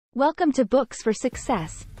Welcome to Books for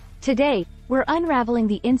Success. Today, we're unraveling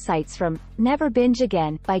the insights from Never Binge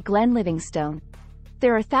Again by Glenn Livingstone.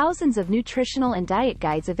 There are thousands of nutritional and diet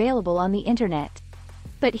guides available on the internet.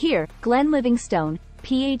 But here, Glenn Livingstone,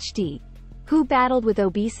 PhD, who battled with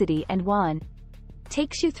obesity and won,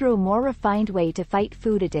 takes you through a more refined way to fight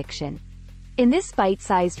food addiction. In this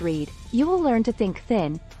bite-sized read, you will learn to think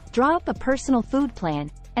thin, draw up a personal food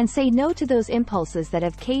plan, and say no to those impulses that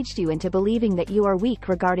have caged you into believing that you are weak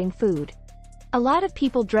regarding food. A lot of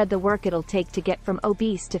people dread the work it'll take to get from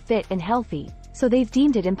obese to fit and healthy, so they've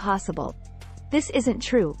deemed it impossible. This isn't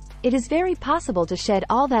true. It is very possible to shed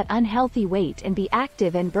all that unhealthy weight and be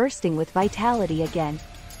active and bursting with vitality again.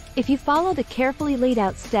 If you follow the carefully laid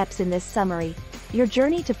out steps in this summary, your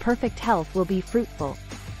journey to perfect health will be fruitful.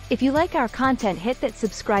 If you like our content, hit that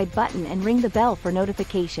subscribe button and ring the bell for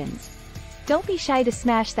notifications. Don't be shy to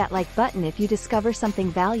smash that like button if you discover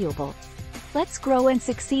something valuable. Let's grow and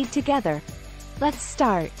succeed together. Let's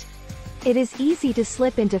start. It is easy to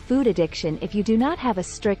slip into food addiction if you do not have a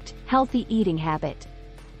strict, healthy eating habit.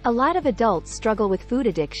 A lot of adults struggle with food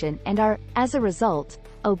addiction and are, as a result,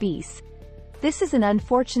 obese. This is an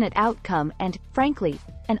unfortunate outcome and, frankly,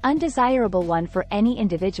 an undesirable one for any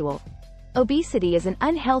individual. Obesity is an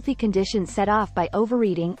unhealthy condition set off by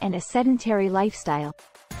overeating and a sedentary lifestyle.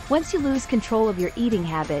 Once you lose control of your eating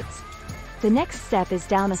habits, the next step is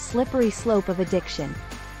down a slippery slope of addiction.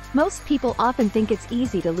 Most people often think it's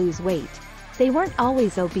easy to lose weight. They weren't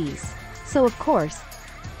always obese, so of course,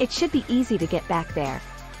 it should be easy to get back there.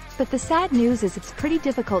 But the sad news is it's pretty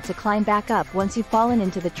difficult to climb back up once you've fallen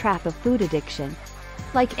into the trap of food addiction.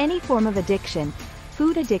 Like any form of addiction,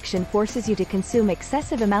 food addiction forces you to consume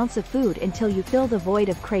excessive amounts of food until you fill the void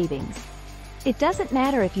of cravings. It doesn't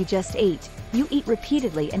matter if you just ate, you eat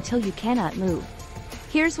repeatedly until you cannot move.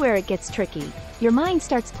 Here's where it gets tricky. Your mind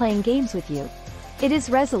starts playing games with you. It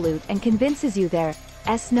is resolute and convinces you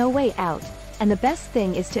there's no way out, and the best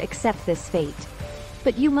thing is to accept this fate.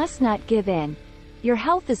 But you must not give in. Your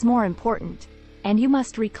health is more important, and you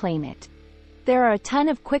must reclaim it. There are a ton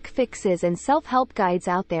of quick fixes and self-help guides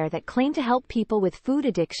out there that claim to help people with food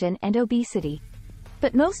addiction and obesity.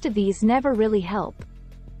 But most of these never really help.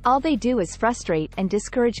 All they do is frustrate and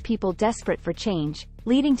discourage people desperate for change,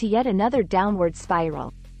 leading to yet another downward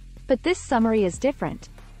spiral. But this summary is different.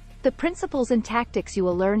 The principles and tactics you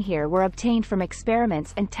will learn here were obtained from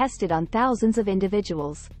experiments and tested on thousands of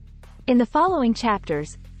individuals. In the following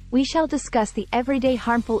chapters, we shall discuss the everyday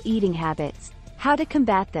harmful eating habits, how to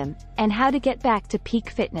combat them, and how to get back to peak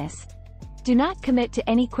fitness. Do not commit to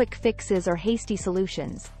any quick fixes or hasty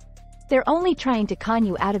solutions. They're only trying to con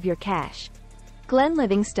you out of your cash. Glenn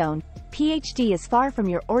Livingstone, PhD, is far from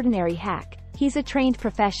your ordinary hack. He's a trained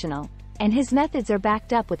professional, and his methods are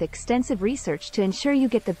backed up with extensive research to ensure you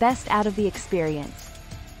get the best out of the experience.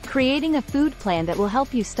 Creating a food plan that will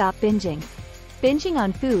help you stop binging. Binging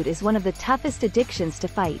on food is one of the toughest addictions to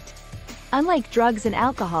fight. Unlike drugs and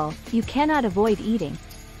alcohol, you cannot avoid eating.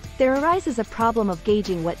 There arises a problem of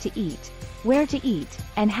gauging what to eat, where to eat,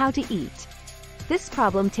 and how to eat. This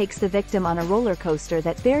problem takes the victim on a roller coaster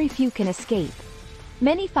that very few can escape.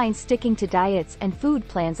 Many find sticking to diets and food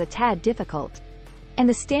plans a tad difficult. And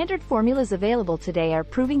the standard formulas available today are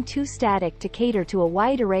proving too static to cater to a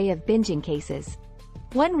wide array of binging cases.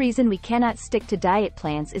 One reason we cannot stick to diet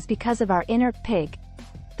plans is because of our inner pig.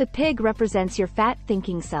 The pig represents your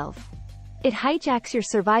fat-thinking self. It hijacks your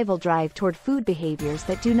survival drive toward food behaviors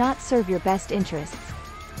that do not serve your best interests.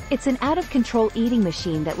 It's an out-of-control eating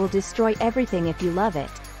machine that will destroy everything if you love it.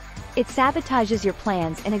 It sabotages your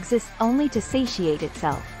plans and exists only to satiate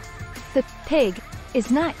itself. The pig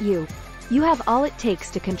is not you. You have all it takes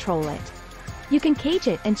to control it. You can cage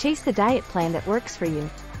it and chase the diet plan that works for you.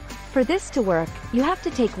 For this to work, you have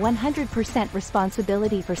to take 100%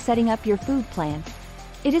 responsibility for setting up your food plan.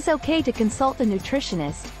 It is okay to consult a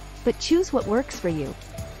nutritionist, but choose what works for you.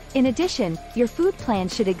 In addition, your food plan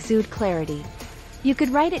should exude clarity. You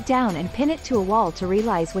could write it down and pin it to a wall to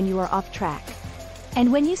realize when you are off track. And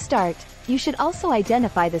when you start, you should also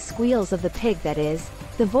identify the squeals of the pig, that is,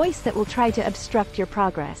 the voice that will try to obstruct your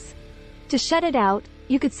progress. To shut it out,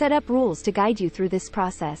 you could set up rules to guide you through this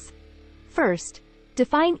process. First,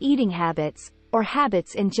 define eating habits, or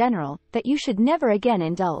habits in general, that you should never again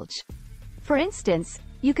indulge. For instance,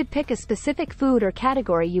 you could pick a specific food or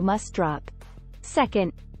category you must drop.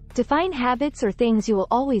 Second, define habits or things you will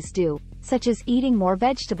always do, such as eating more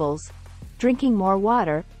vegetables, drinking more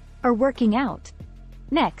water, or working out.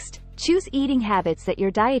 Next, choose eating habits that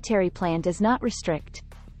your dietary plan does not restrict.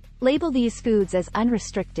 Label these foods as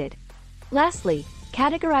unrestricted. Lastly,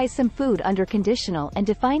 categorize some food under conditional and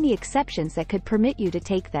define the exceptions that could permit you to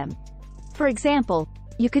take them. For example,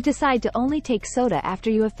 You could decide to only take soda after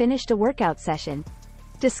you have finished a workout session.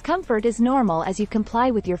 Discomfort is normal as you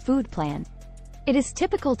comply with your food plan. It is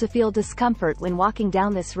typical to feel discomfort when walking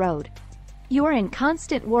down this road. You are in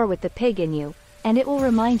constant war with the pig in you, and it will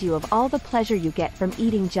remind you of all the pleasure you get from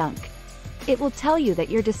eating junk. It will tell you that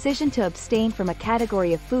your decision to abstain from a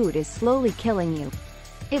category of food is slowly killing you.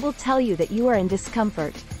 It will tell you that you are in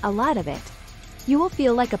discomfort, a lot of it. You will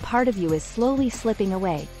feel like a part of you is slowly slipping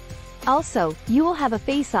away. Also, you will have a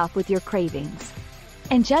face-off with your cravings.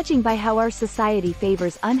 And judging by how our society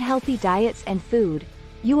favors unhealthy diets and food,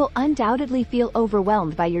 you will undoubtedly feel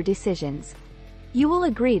overwhelmed by your decisions. You will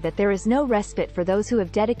agree that there is no respite for those who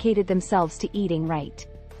have dedicated themselves to eating right.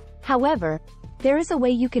 However, there is a way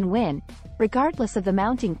you can win, regardless of the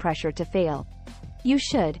mounting pressure to fail. You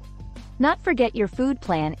should not forget your food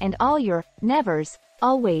plan and all your nevers,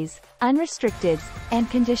 always, unrestricteds, and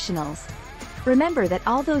conditionals. Remember that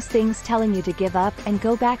all those things telling you to give up and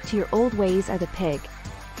go back to your old ways are the pig.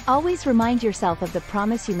 Always remind yourself of the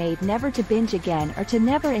promise you made never to binge again or to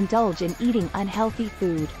never indulge in eating unhealthy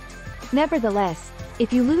food. Nevertheless,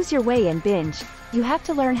 if you lose your way and binge, you have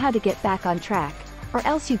to learn how to get back on track, or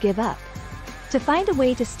else you give up. To find a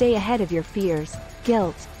way to stay ahead of your fears,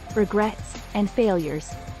 guilt, regrets, and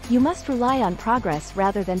failures, you must rely on progress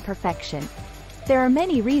rather than perfection. There are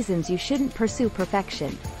many reasons you shouldn't pursue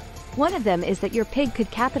perfection. One of them is that your pig could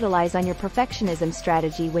capitalize on your perfectionism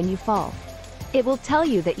strategy when you fall. It will tell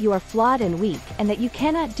you that you are flawed and weak and that you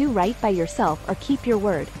cannot do right by yourself or keep your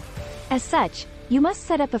word. As such, you must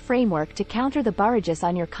set up a framework to counter the barrages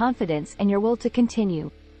on your confidence and your will to continue.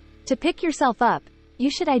 To pick yourself up, you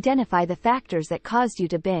should identify the factors that caused you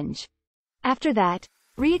to binge. After that,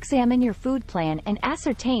 re-examine your food plan and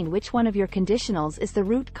ascertain which one of your conditionals is the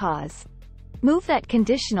root cause. Move that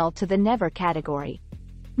conditional to the never category.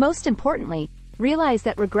 Most importantly, realize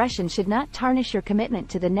that regression should not tarnish your commitment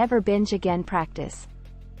to the never binge again practice.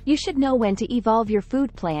 You should know when to evolve your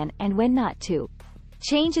food plan and when not to.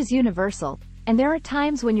 Change is universal, and there are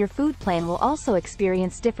times when your food plan will also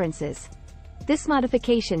experience differences. This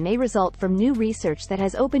modification may result from new research that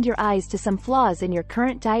has opened your eyes to some flaws in your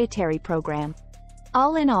current dietary program.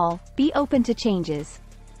 All in all, be open to changes.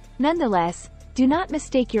 Nonetheless, do not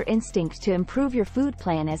mistake your instinct to improve your food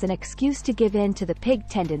plan as an excuse to give in to the pig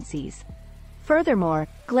tendencies. Furthermore,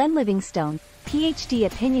 Livingstone, PhD,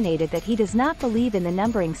 opinionated that he does not believe in the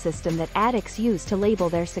numbering system that addicts use to label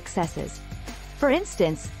their successes. For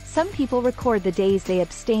instance, some people record the days they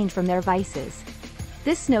abstained from their vices.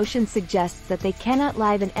 This notion suggests that they cannot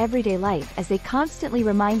live an everyday life as they constantly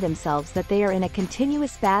remind themselves that they are in a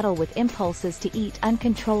continuous battle with impulses to eat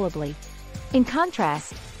uncontrollably. In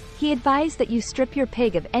contrast, he advised that you strip your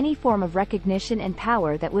pig of any form of recognition and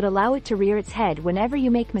power that would allow it to rear its head whenever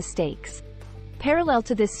you make mistakes. Parallel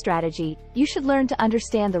to this strategy, you should learn to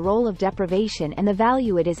understand the role of deprivation and the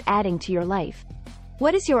value it is adding to your life.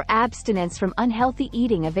 What is your abstinence from unhealthy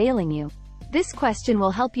eating availing you? This question will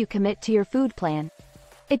help you commit to your food plan.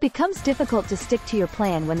 It becomes difficult to stick to your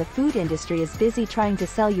plan when the food industry is busy trying to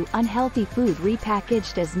sell you unhealthy food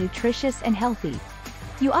repackaged as nutritious and healthy.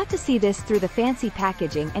 You ought to see this through the fancy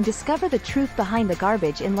packaging and discover the truth behind the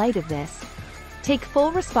garbage in light of this. Take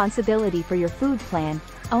full responsibility for your food plan,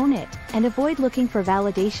 own it, and avoid looking for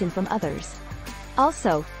validation from others.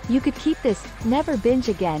 Also, you could keep this never binge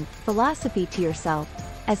again philosophy to yourself,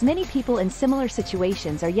 as many people in similar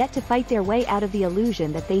situations are yet to fight their way out of the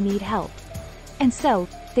illusion that they need help. And so,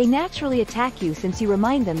 they naturally attack you since you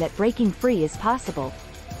remind them that breaking free is possible.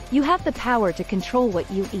 You have the power to control what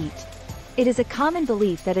you eat. It is a common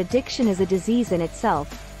belief that addiction is a disease in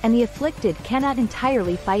itself, and the afflicted cannot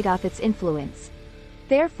entirely fight off its influence.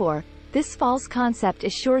 Therefore, this false concept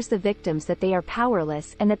assures the victims that they are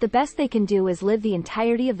powerless and that the best they can do is live the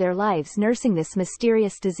entirety of their lives nursing this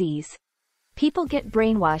mysterious disease. People get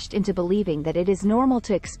brainwashed into believing that it is normal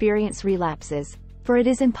to experience relapses, for it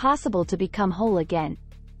is impossible to become whole again.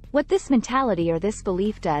 What this mentality or this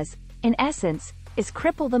belief does, in essence, is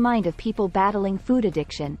cripple the mind of people battling food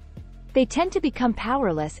addiction. They tend to become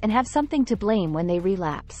powerless and have something to blame when they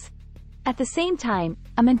relapse. At the same time,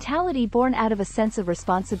 a mentality born out of a sense of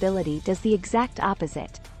responsibility does the exact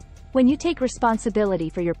opposite. When you take responsibility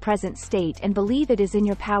for your present state and believe it is in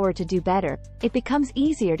your power to do better, it becomes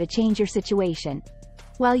easier to change your situation.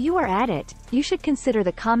 While you are at it, you should consider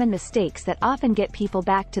the common mistakes that often get people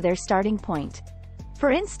back to their starting point.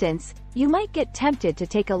 For instance, you might get tempted to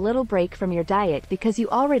take a little break from your diet because you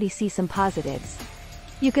already see some positives.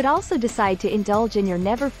 You could also decide to indulge in your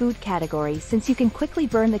never food category since you can quickly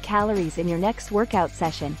burn the calories in your next workout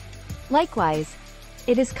session. Likewise,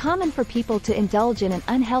 it is common for people to indulge in an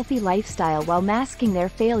unhealthy lifestyle while masking their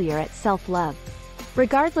failure at self-love.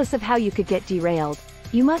 Regardless of how you could get derailed,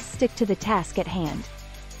 you must stick to the task at hand.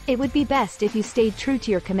 It would be best if you stayed true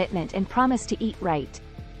to your commitment and promised to eat right.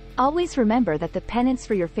 Always remember that the penance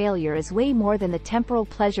for your failure is way more than the temporal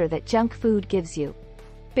pleasure that junk food gives you.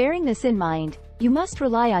 Bearing this in mind, you must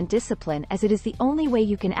rely on discipline as it is the only way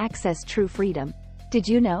you can access true freedom. Did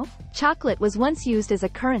you know? Chocolate was once used as a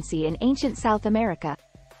currency in ancient South America.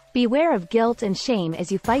 Beware of guilt and shame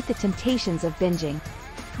as you fight the temptations of binging.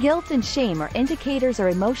 Guilt and shame are indicators or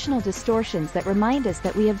emotional distortions that remind us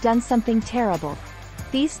that we have done something terrible.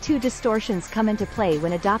 These two distortions come into play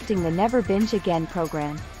when adopting the Never Binge Again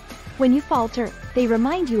program. When you falter, they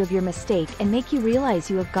remind you of your mistake and make you realize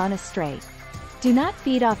you have gone astray. Do not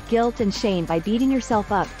feed off guilt and shame by beating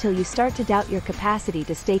yourself up till you start to doubt your capacity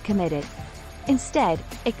to stay committed. Instead,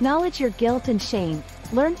 acknowledge your guilt and shame,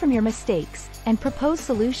 learn from your mistakes, and propose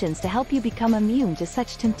solutions to help you become immune to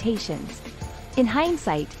such temptations. In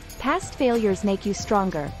hindsight, past failures make you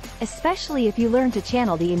stronger, especially if you learn to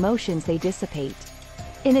channel the emotions they dissipate.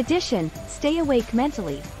 In addition, stay awake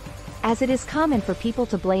mentally, as it is common for people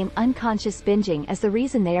to blame unconscious binging as the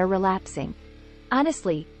reason they are relapsing.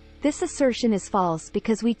 Honestly, this assertion is false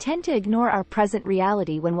because we tend to ignore our present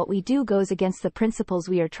reality when what we do goes against the principles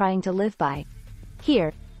we are trying to live by.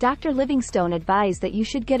 Here, Dr. Livingstone advised that you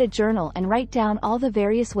should get a journal and write down all the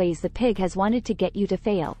various ways the pig has wanted to get you to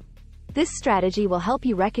fail. This strategy will help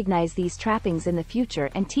you recognize these trappings in the future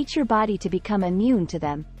and teach your body to become immune to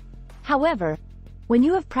them. However, when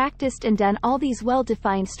you have practiced and done all these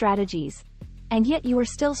well-defined strategies, and yet you are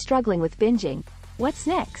still struggling with binging, what's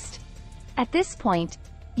next? At this point,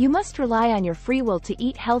 you must rely on your free will to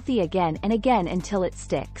eat healthy again and again until it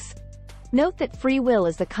sticks. Note that free will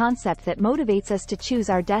is the concept that motivates us to choose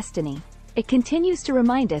our destiny. It continues to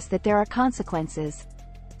remind us that there are consequences.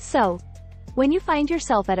 So, when you find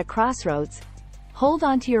yourself at a crossroads, hold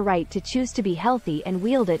on to your right to choose to be healthy and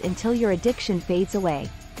wield it until your addiction fades away.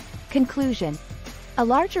 Conclusion. A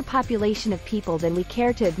larger population of people than we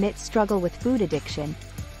care to admit struggle with food addiction.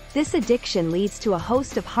 This addiction leads to a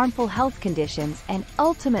host of harmful health conditions and,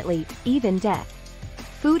 ultimately, even death.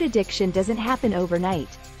 Food addiction doesn't happen overnight.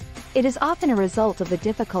 It is often a result of the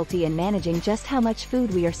difficulty in managing just how much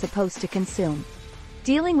food we are supposed to consume.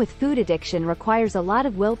 Dealing with food addiction requires a lot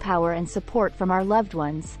of willpower and support from our loved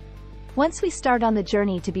ones. Once we start on the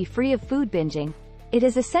journey to be free of food binging, it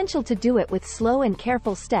is essential to do it with slow and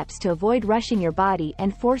careful steps to avoid rushing your body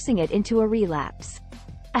and forcing it into a relapse.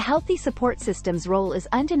 A healthy support system's role is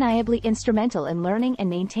undeniably instrumental in learning and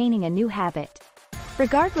maintaining a new habit.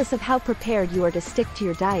 Regardless of how prepared you are to stick to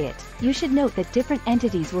your diet, you should note that different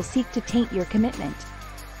entities will seek to taint your commitment.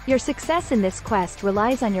 Your success in this quest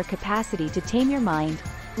relies on your capacity to tame your mind,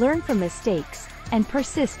 learn from mistakes, and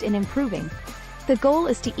persist in improving. The goal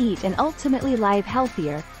is to eat and ultimately live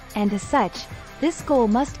healthier, and as such, this goal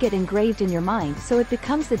must get engraved in your mind so it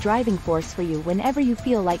becomes the driving force for you whenever you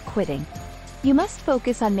feel like quitting. You must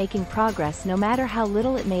focus on making progress no matter how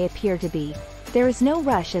little it may appear to be. There is no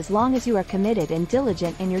rush as long as you are committed and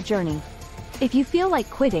diligent in your journey. If you feel like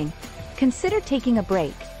quitting, consider taking a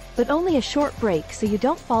break, but only a short break so you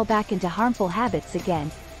don't fall back into harmful habits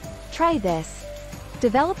again. Try this.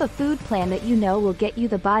 Develop a food plan that you know will get you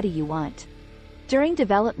the body you want. During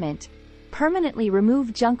development, permanently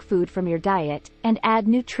remove junk food from your diet and add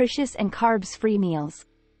nutritious and carbs-free meals.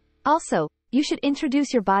 Also, you should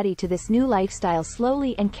introduce your body to this new lifestyle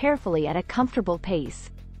slowly and carefully at a comfortable pace.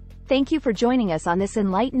 Thank you for joining us on this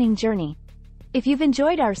enlightening journey. If you've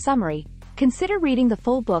enjoyed our summary, consider reading the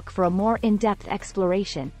full book for a more in-depth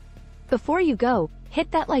exploration. Before you go,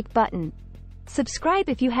 hit that like button, subscribe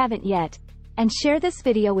if you haven't yet, and share this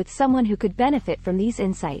video with someone who could benefit from these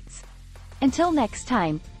insights. Until next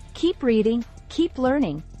time, keep reading, keep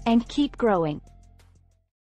learning, and keep growing.